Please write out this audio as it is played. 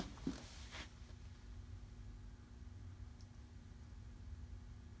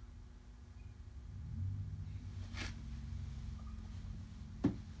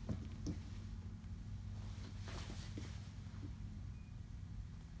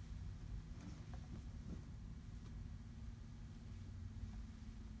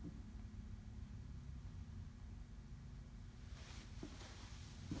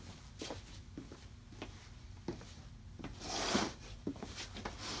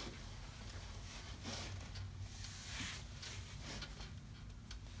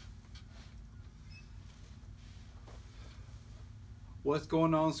What's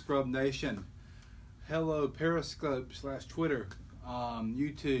going on, Scrub Nation? Hello, Periscope / Twitter,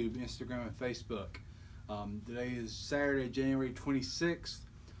 YouTube, Instagram, and Facebook. Today is Saturday, January 26th,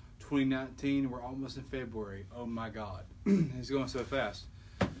 2019. We're almost in February. Oh my God, it's going so fast.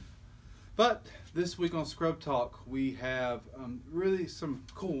 But this week on Scrub Talk, we have really some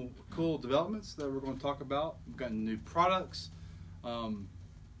cool developments that we're going to talk about. We've got new products.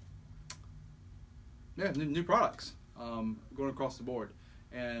 New products going across the board.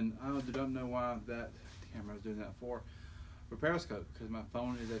 And I don't know why that camera is doing that for Periscope, because my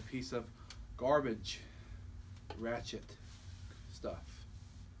phone is a piece of garbage, ratchet stuff.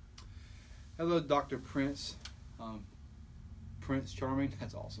 Hello, Dr. Prince. Prince Charming.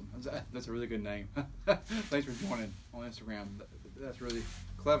 That's awesome. That's a really good name. Thanks for joining on Instagram. That's really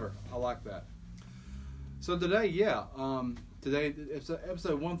clever. I like that. So today, today it's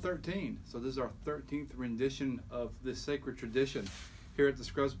episode 113. So this is our 13th rendition of this sacred tradition here at the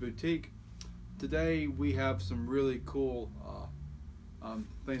Scrubs Boutique. Today we have some really cool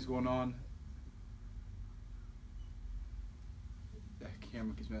things going on. That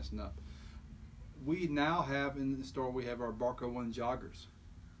camera keeps messing up. We now have in the store, we have our Barco One Joggers.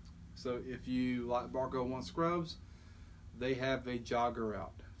 So if you like Barco One Scrubs, they have a jogger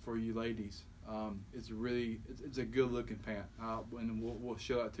out for you ladies. It's a good looking pant, and we'll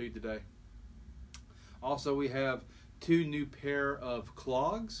show it to you today. Also, we have two new pair of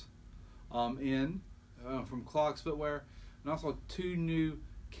clogs from Clogs Footwear, and also two new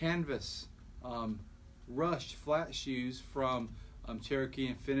canvas rushed flat shoes from Cherokee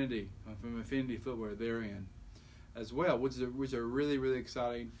Infinity, from Infinity Footwear. They're in as well, which are really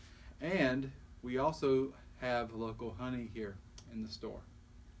exciting. And we also have local honey here in the store,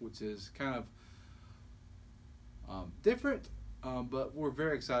 which is kind of different, but we're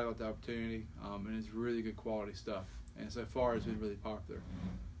very excited about the opportunity, and it's really good quality stuff, and so far it's been really popular.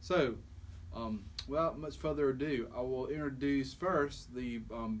 So without much further ado, I will introduce first the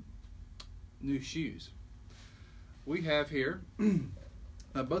new shoes we have here.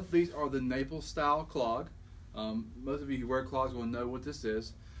 Both of these are the Naples style clog. Most of you who wear clogs will know what this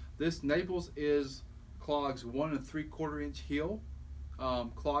is. This Naples is clogs 1 3/4 inch heel,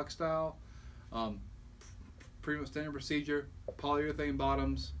 clog style, pretty much standard procedure, polyurethane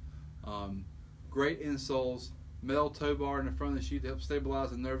bottoms, great insoles, metal toe bar in the front of the shoe to help stabilize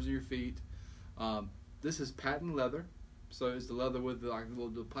the nerves of your feet. This is patent leather, so it's the leather with the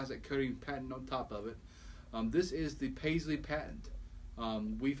little plastic coating patent on top of it. This is the Paisley patent.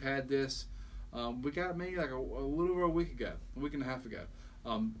 We've had this. We got it maybe like a little over a week and a half ago.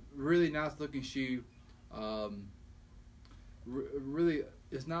 Really nice looking shoe. Really,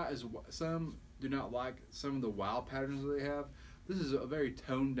 it's not as some do not like some of the wow patterns that they have. This is a very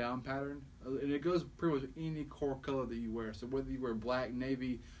toned down pattern, and it goes pretty much any core color that you wear. So whether you wear black,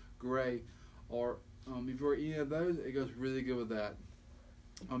 navy, gray, or if you wear any of those, it goes really good with that.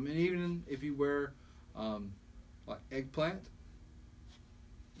 And even if you wear like eggplant,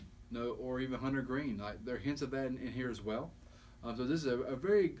 or even hunter green, like there are hints of that in here as well. So this is a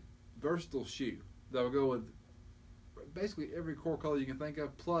very versatile shoe that will go with basically every core color you can think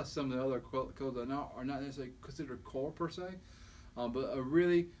of, plus some of the other colors that are not necessarily considered core per se, but a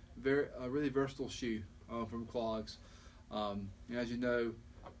really versatile shoe from Clogs. And as you know,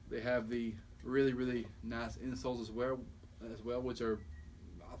 they have the really nice insoles as well, which are,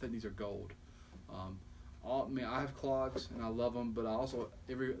 I think these are gold. I have clogs and I love them, but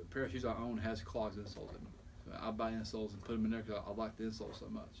every pair of shoes I own has clogs insoles in them. So I buy insoles and put them in there because I like the insoles so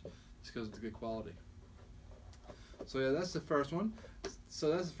much, just because of the good quality. So yeah, that's the first one.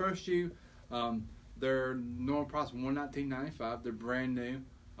 So that's the first shoe. Their normal price is $119.95. They're brand new.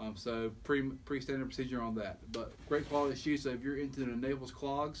 So pretty standard procedure on that. But great quality shoes. So if you're into the Naples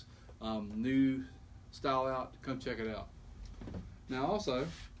clogs, new style out, come check it out. Now also,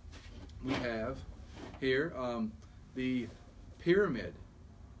 we have here the pyramid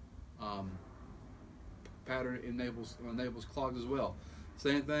pattern in Naples clogs as well.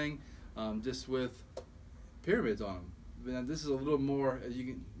 Same thing, just with pyramids on them. Now this is a little more, as you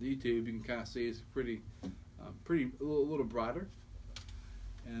can YouTube, you can kind of see it's pretty a little brighter.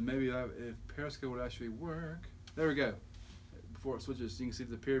 And maybe if Periscope would actually work. There we go. Before it switches, you can see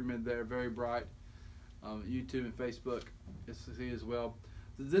the pyramid there, very bright. YouTube and Facebook, it's to see as well.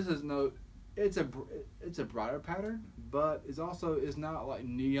 This is it's a brighter pattern, but it's not like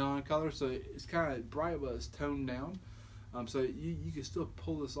neon color, so it's kind of bright, but it's toned down. So you can still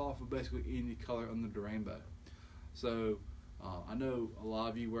pull this off with basically any color under the rainbow. So I know a lot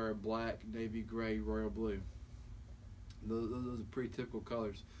of you wear black, navy, gray, royal blue. Those are pretty typical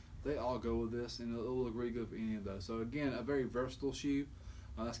colors. they all go with this, and it'll look really good for any of those. So again, a very versatile shoe.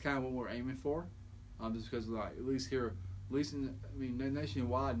 That's kind of what we're aiming for, just because like at least here, at least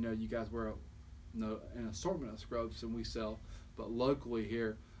nationwide, you guys wear an assortment of scrubs, and we sell. But locally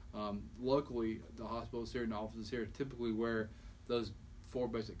here, locally the hospitals here and the offices here typically wear those 4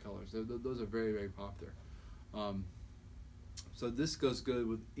 basic colors. Those are very, very popular. So this goes good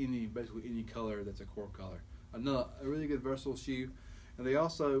with basically any color that's a core color. A really good versatile shoe. And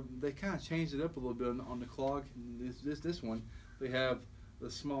they kind of changed it up a little bit on the clog. This one, they have the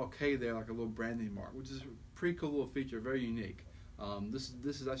small K there, like a little branding mark, which is a pretty cool little feature, very unique. This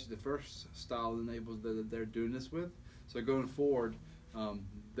is actually the first style that they're doing this with. So going forward,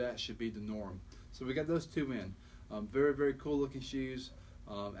 that should be the norm. So we got those 2 in. Very, very cool looking shoes.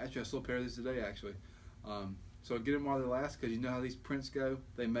 Actually, I sold a pair of these today, actually. So get them while they last, because you know how these prints go.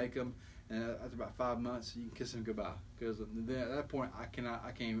 They make them, and after about 5 months, you can kiss them goodbye. Because then at that point, I can't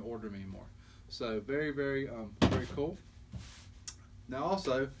even order them anymore. So very, very, very cool. Now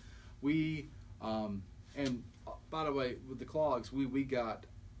also, and by the way, with the clogs, we got,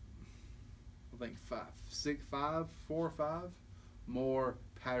 I think 4 or 5 more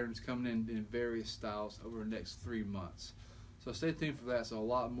patterns coming in various styles over the next 3 months. So stay tuned for that. So a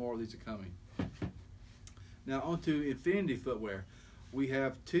lot more of these are coming. Now onto Infinity footwear. We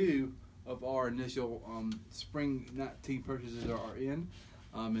have 2 of our initial spring 19 purchases are in,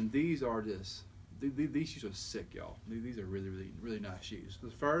 and these are these shoes are sick, y'all. These are really, really, really nice shoes. The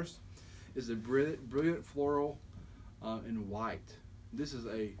first is the brilliant floral in white. This is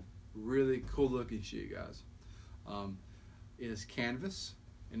a really cool looking shoe, guys. It is canvas,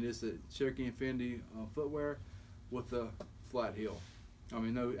 and it is the Cherokee Infinity footwear with a flat heel. No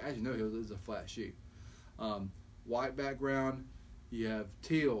heel. This is a flat shoe. White background. You have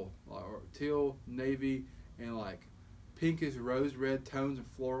teal, navy, and like pinkish rose red tones and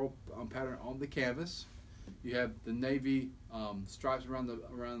floral pattern on the canvas. You have the navy stripes around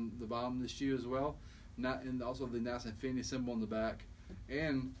the bottom of the shoe as well, and also the nice Infinity symbol on the back,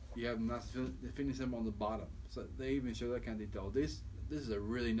 and you have the nice Infinity symbol on the bottom. So they even show that kind of detail. This is a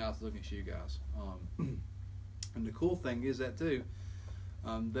really nice looking shoe, guys. And the cool thing is that too,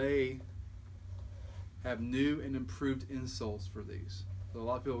 they have new and improved insoles for these. So a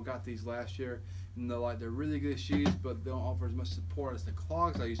lot of people got these last year, and they're really good shoes, but they don't offer as much support as the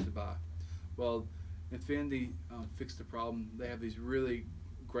clogs I used to buy. Well, Infinity fixed the problem. They have these really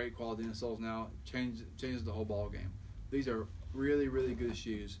great quality insoles now. Changes the whole ball game. These are really, really good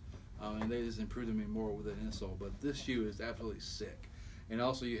shoes, and they just improved them even more with an insole. But this shoe is absolutely sick. And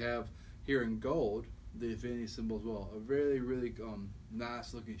also you have here in gold the Infinity symbol as well. A really, really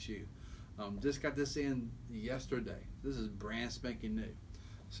nice looking shoe. Just got this in yesterday. This is brand spanking new.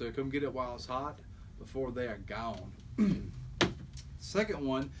 So come get it while it's hot before they are gone. Second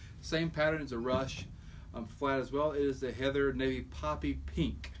one, same pattern as a Rush, flat as well. It is the Heather Navy Poppy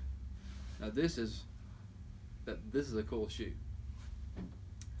Pink. Now this is a cool shoe.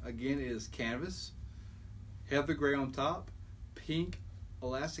 Again, it is canvas, heather gray on top, pink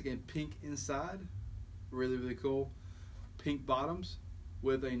elastic and pink inside. Really, really cool. Pink bottoms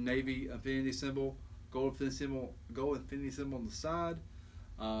with a navy Infinity symbol, gold Infinity symbol on the side,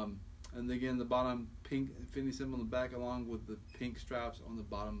 and again the bottom pink Infinity symbol on the back, along with the pink stripes on the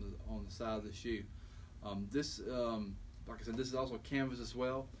bottom on the side of the shoe. Like I said, this is also canvas as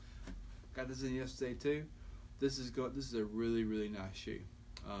well. Got this in yesterday too. This is a really, really nice shoe.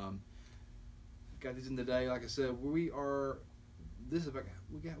 Got these in today. Like I said, we have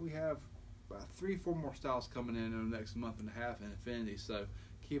about 3-4 more styles coming in the next month and a half in Infinity, so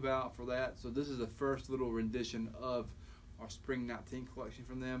keep out for that. So this is the first little rendition of our Spring 19 collection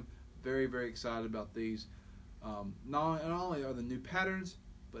from them. Very, very excited about these. Not only are the new patterns,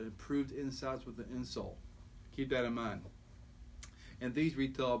 but improved insides with the insole. Keep that in mind. And these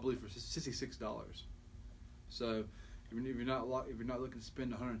retail, I believe, for $66. So if you're not looking to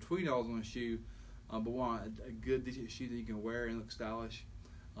spend $120 on a shoe, but want a good, decent shoe that you can wear and look stylish,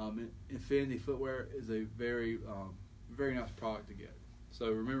 Infinity footwear is a very, very nice product to get.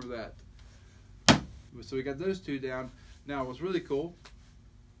 So remember that. So we got those 2 down. Now what's really cool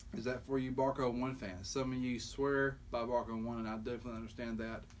is that for you Barco One fans, some of you swear by Barco One, and I definitely understand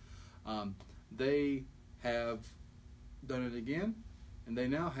that. They have done it again, and they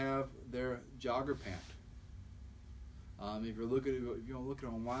now have their jogger pant. If you want to look it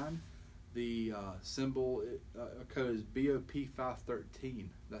online, the symbol code is BOP513.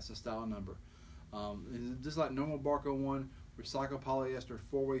 That's the style number. Just like normal Barco One, recycled polyester,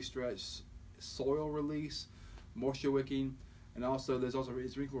 4-way stretch, soil release, moisture wicking, and also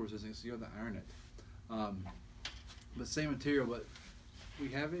it's wrinkle resistant, so you have to iron it. But same material, but we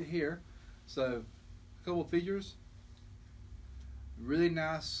have it here. So a couple of features. Really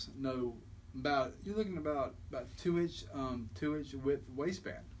nice. No, you're looking about 2 inch 2 inch width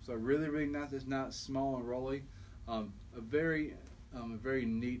waistband. So really nice. It's not small and rolly. A very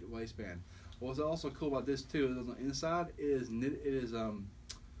neat waistband. What's also cool about this too is on the inside it is knitted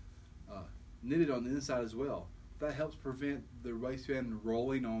on the inside as well. That helps prevent the waistband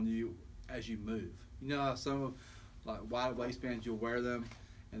rolling on you as you move. You know how some of like wide waistbands, you'll wear them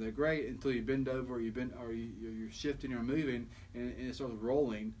and they're great until you bend over, or you're shifting or moving, and it starts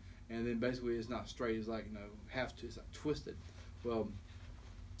rolling, and then basically it's not straight. It's like it's like twisted. Well,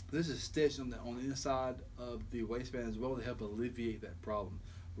 this is stitched on the inside of the waistband as well to help alleviate that problem.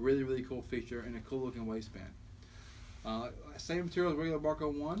 Really cool feature and a cool looking waistband. Same material as regular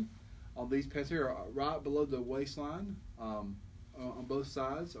Barco One. These pants here are right below the waistline on both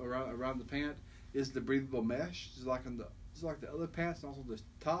sides around the pant is the breathable mesh, just like the other pants, and also the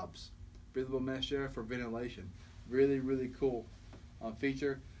tops. Breathable mesh there for ventilation. Really cool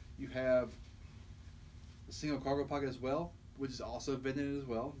feature. You have a single cargo pocket as well, which is also vented as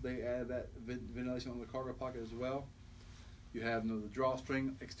well. They added that ventilation on the cargo pocket as well. You have the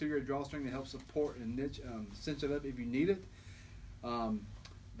drawstring, exterior drawstring that helps support and cinch it up if you need it.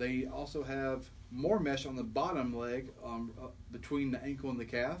 They also have more mesh on the bottom leg between the ankle and the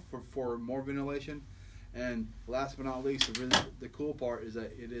calf for more ventilation. And last but not least, the cool part is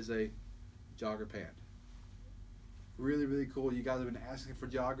that it is a jogger pant. Really cool. You guys have been asking for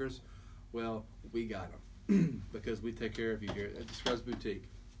joggers. Well, we got them because we take care of you here at the Scrubs Boutique.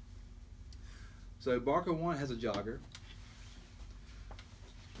 So Barco One has a jogger.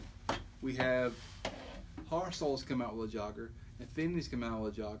 We have Harsols come out with a jogger, Infinity's come out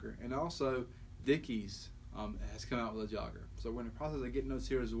with a jogger, and also Dickies has come out with a jogger. So we're in the process of getting those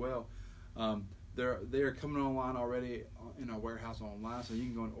here as well. They're coming online already in our warehouse online, so you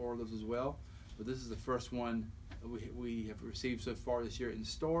can go and order those as well. But this is the first one we have received so far this year in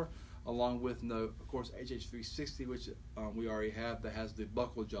store, along with of course HH360, which we already have, that has the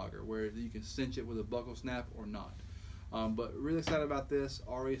buckle jogger, where you can cinch it with a buckle snap or not. But really excited about this.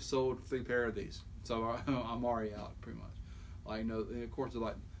 Already sold 3 pair of these, so I'm already out pretty much. And of course they're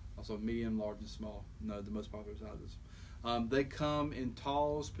like also medium, large, and small. The most popular sizes. They come in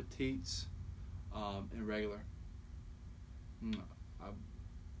talls, petites, and regular. I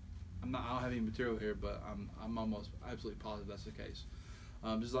don't have any material here, but I'm almost absolutely positive that's the case.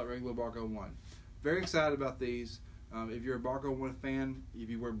 Just like regular Barco One. Very excited about these. If you're a Barco One fan, if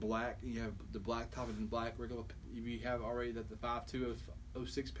you wear black, you have the black top and black regular. If you have already the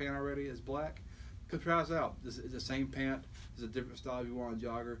 5206 pant already is black, come try us out. This is the same pant. It's a different style if you want a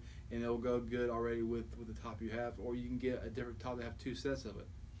jogger, and it'll go good already with the top you have, or you can get a different top that have 2 sets of it.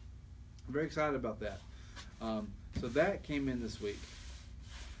 I'm very excited about that. So that came in this week.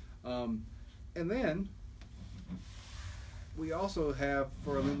 And then we also have,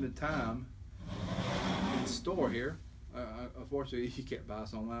 for a limited time, in store here. Unfortunately, you can't buy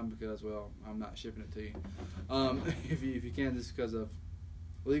us online because, well, I'm not shipping it to you. If you can, just because of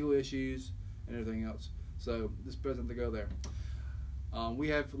legal issues and everything else. So this doesn't have to go there. We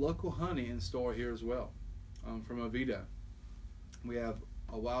have local honey in store here as well, from Avita. We have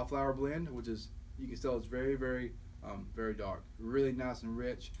a wildflower blend, which is, you can tell it's very dark, really nice and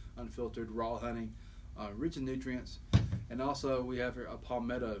rich, unfiltered raw honey, rich in nutrients. And also we have here a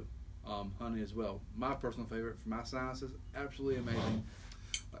palmetto honey as well. My personal favorite for my sinuses, absolutely amazing.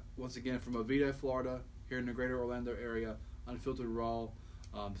 Once again, from Oviedo, Florida, here in the greater Orlando area, unfiltered raw,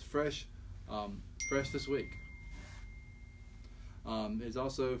 fresh this week. It's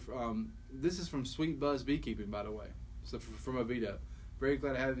also this is from Sweet Buzz Beekeeping, by the way. So from Oviedo, very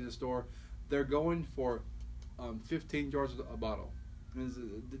glad to have it in the store. They're going for 15 jars a bottle. And it's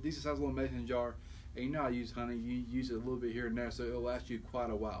a decent sized little mason jar. And you know I use honey. You use it a little bit here and there, so it'll last you quite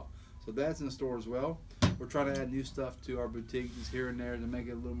a while. So that's in the store as well. We're trying to add new stuff to our boutique just here and there to make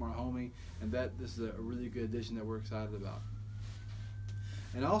it a little more homey, and this is a really good addition that we're excited about.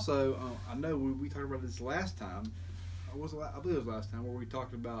 And also, I know we talked about this last time. I believe it was last time where we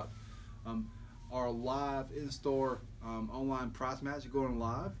talked about our live in-store online price match going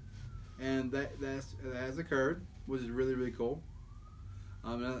live, and that has occurred, which is really cool.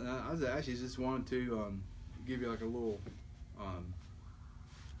 And I was actually just wanted to give you like a little.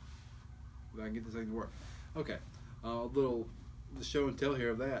 If I can get this thing to work. Okay, a little show and tell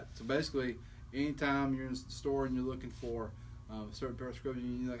here of that. So basically, anytime you're in the store and you're looking for a certain pair of scrubs,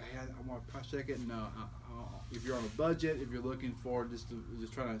 and you're like, hey, I want to price check it. No, if you're on a budget, if you're looking for just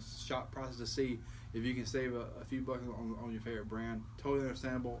trying to shop prices to see if you can save a few bucks on your favorite brand, totally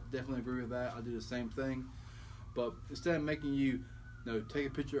understandable. Definitely agree with that. I do the same thing. But instead of making you take a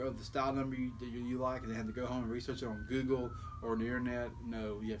picture of the style number that you like, and then have to go home and research it on Google or on the internet.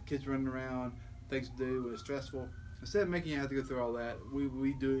 You have kids running around, things to do, it's stressful. Instead of making you have to go through all that,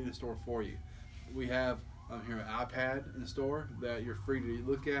 we do it in the store for you. We have here an iPad in the store that you're free to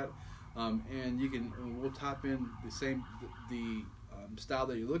look at, and we'll type in the style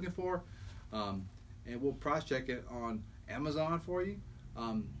that you're looking for, and we'll price check it on Amazon for you,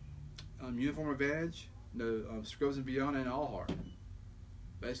 Uniform Advantage, Scrubs and Beyond, and Allheart.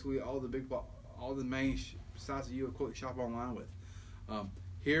 Basically, all the main sites that you would shop online with.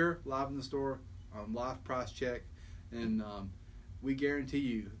 Here, live in the store, live price check, and we guarantee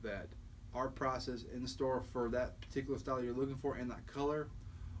you that our prices in the store for that particular style you're looking for and that color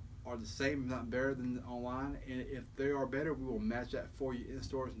are the same, if not better than online. And if they are better, we will match that for you in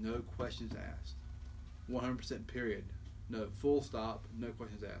stores, no questions asked. 100% period. No, full stop, no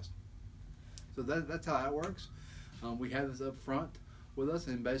questions asked. So that's how that works. We have this up front with us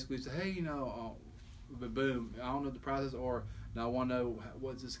and basically say, hey, boom, I don't know the prices, or I want to know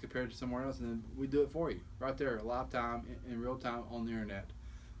what's this compared to somewhere else, and then we do it for you right there, live time, in real time on the internet.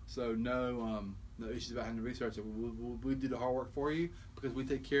 So no issues about having to research it. We do the hard work for you because we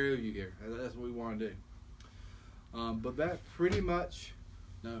take care of you here. That's what we want to do. But that pretty much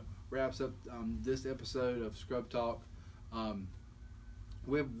wraps up this episode of Scrub Talk.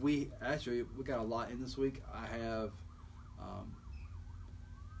 We got a lot in this week. I have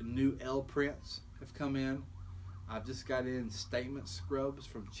new L prints have come in. I've just got in statement scrubs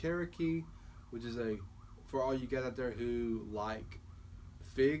from Cherokee, which is for all you guys out there who like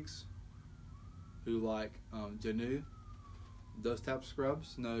figs, who like Janu, those type of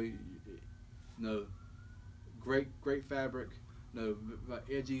scrubs. Great fabric,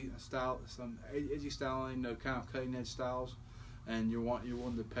 edgy style, some edgy styling, kind of cutting edge styles, and you're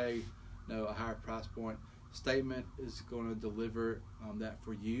wanting to pay a higher price point. Statement is going to deliver that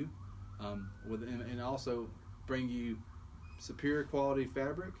for you, and also bring you superior quality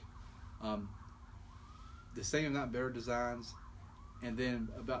fabric, the same if not better designs, and then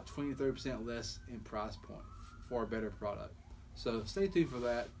about 20-30% less in price point for a better product. So stay tuned for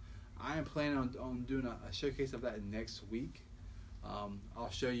that. I am planning on doing a showcase of that next week. I'll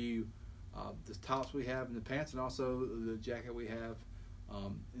show you the tops we have and the pants, and also the jacket we have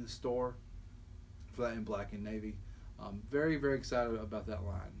in the store for that in black and navy. Very, very excited about that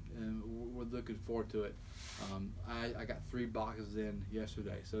line, and we're looking forward to it. I got 3 boxes in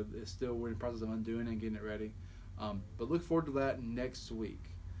yesterday, so it's still, we're in the process of undoing it and getting it ready. But look forward to that next week.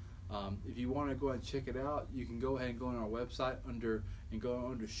 If you want to go ahead and check it out, you can go ahead and go on our website go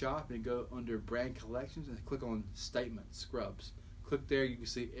under shop and go under brand collections and click on statement scrubs. Click there, you can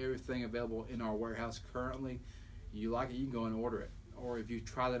see everything available in our warehouse currently. You like it, you can go and order it. Or if you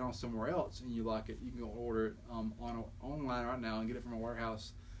try that on somewhere else and you like it, you can go order it online right now and get it from our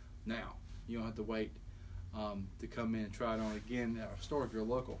warehouse now. You don't have to wait to come in and try it on again at our store if you're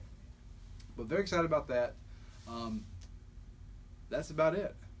local. But very excited about that. That's about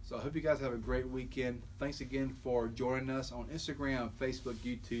it. So I hope you guys have a great weekend. Thanks again for joining us on Instagram, Facebook,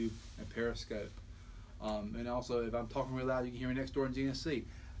 YouTube, and Periscope. And also, if I'm talking real loud, you can hear me next door in GNC.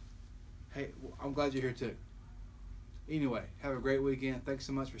 Hey, I'm glad you're here too. Anyway, have a great weekend. Thanks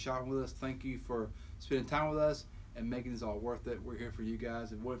so much for shopping with us. Thank you for spending time with us and making this all worth it. We're here for you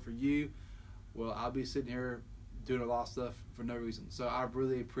guys. If it wasn't for you, well, I'll be sitting here doing a lot of stuff for no reason. So I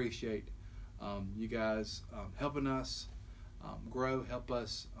really appreciate you guys helping us grow, helping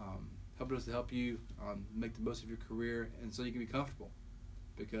us to help you make the most of your career, and so you can be comfortable.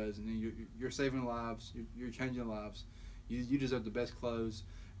 Because you're saving lives, you're changing lives. You deserve the best clothes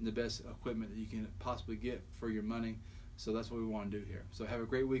and the best equipment that you can possibly get for your money. So that's what we want to do here. So have a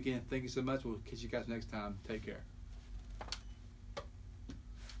great weekend. Thank you so much. We'll catch you guys next time. Take care.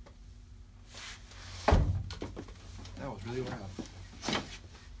 That was really loud.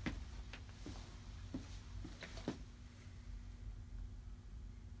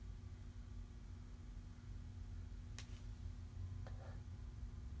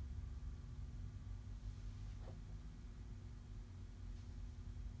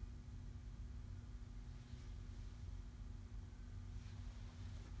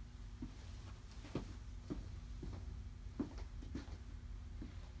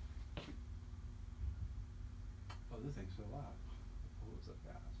 This thing's so loud. What was up,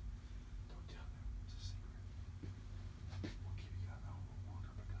 guys?